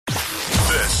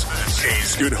This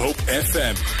is Good Hope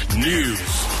FM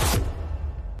News.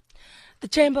 The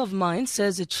Chamber of Mines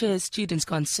says it shares students'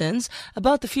 concerns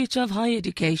about the future of higher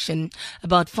education.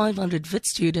 About 500 VIT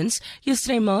students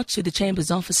yesterday marched to the Chamber's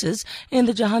offices in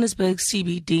the Johannesburg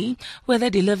CBD, where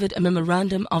they delivered a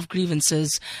memorandum of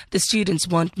grievances. The students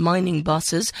want mining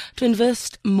bosses to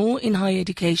invest more in higher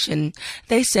education.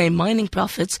 They say mining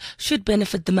profits should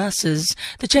benefit the masses.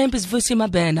 The Chamber's Vusi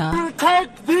Mabena. We'll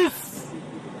take this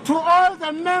to all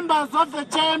the members of the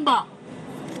Chamber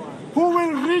who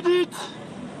will read it,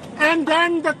 and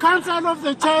then the Council of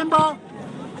the Chamber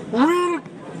will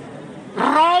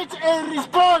write a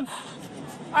response.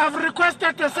 I've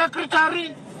requested the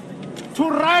Secretary to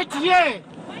write here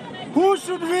who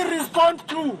should we respond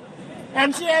to,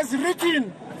 and she has written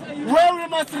where we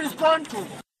must respond to.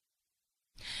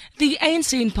 The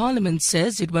ANC in Parliament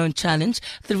says it won't challenge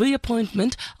the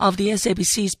reappointment of the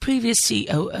SABC's previous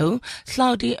COO,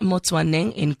 Hlaudi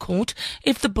Motsoeneng, in court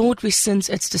if the board rescinds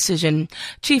its decision.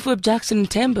 Chief Whip Jackson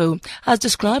Mthembu has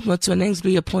described Motsoeneng's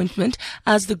reappointment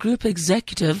as the Group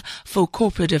Executive for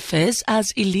Corporate Affairs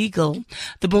as illegal.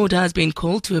 The board has been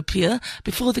called to appear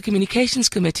before the Communications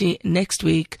Committee next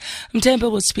week.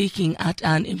 Mthembu was speaking at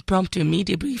an impromptu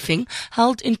media briefing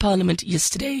held in Parliament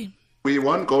yesterday. We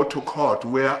won't go to court.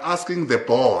 We are asking the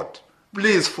board,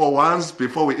 please, for once,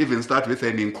 before we even start with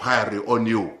an inquiry on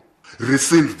you,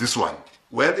 rescind this one.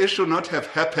 Well, it should not have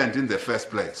happened in the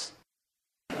first place.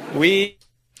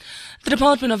 The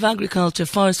Department of Agriculture,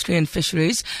 Forestry and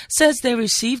Fisheries says they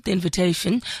received the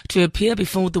invitation to appear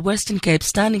before the Western Cape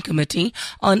Standing Committee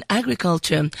on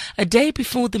Agriculture a day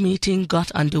before the meeting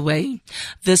got underway.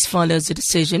 This follows a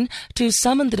decision to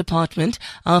summon the department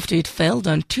after it failed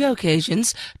on 2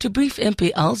 occasions to brief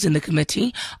MPLs in the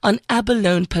committee on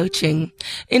abalone poaching.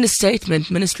 In a statement,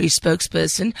 Ministry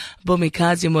spokesperson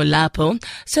Bomikazi Molapo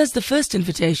says the first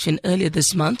invitation earlier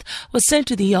this month was sent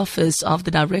to the office of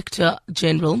the Director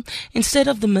General instead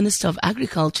of the Minister of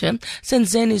Agriculture,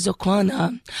 Senzeni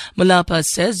Zokwana. Molapa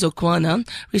says Zokwana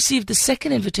received the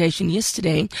second invitation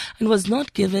yesterday and was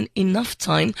not given enough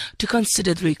time to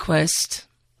consider the request.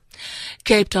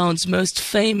 Cape Town's most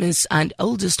famous and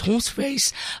oldest horse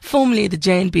race, formerly the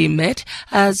JNB Met,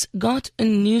 has got a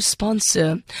new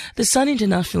sponsor. The Sun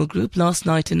International Group last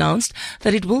night announced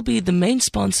that it will be the main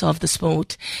sponsor of the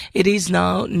sport. It is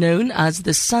now known as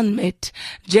the Sun Met.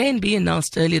 JNB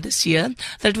announced earlier this year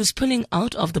that it was pulling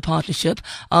out of the partnership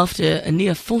after a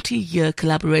near 40-year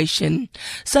collaboration.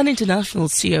 Sun International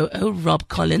COO Rob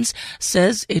Collins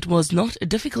says it was not a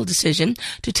difficult decision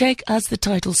to take as the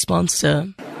title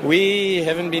sponsor. We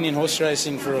haven't been in horse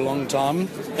racing for a long time,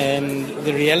 and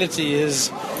the reality is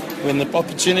when the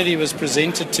opportunity was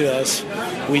presented to us,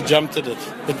 we jumped at it.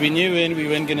 But we knew when we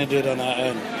weren't going to do it on our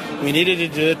own. We needed to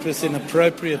do it with an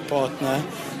appropriate partner,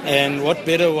 and what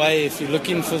better way if you're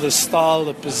looking for the style,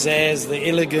 the pizzazz, the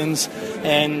elegance,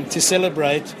 and to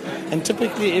celebrate. And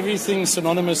typically everything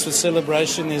synonymous with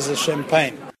celebration is a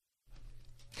champagne.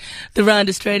 The rand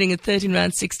is trading at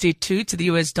 13.62 to the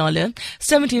US dollar,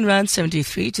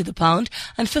 17.73 to the pound,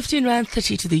 and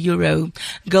 15.30 to the euro.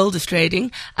 Gold is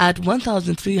trading at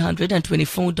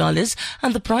 $1,324,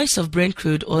 and the price of Brent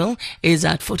crude oil is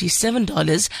at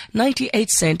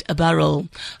 $47.98 a barrel.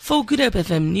 For Good Hope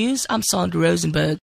FM News, I'm Sandra Rosenberg.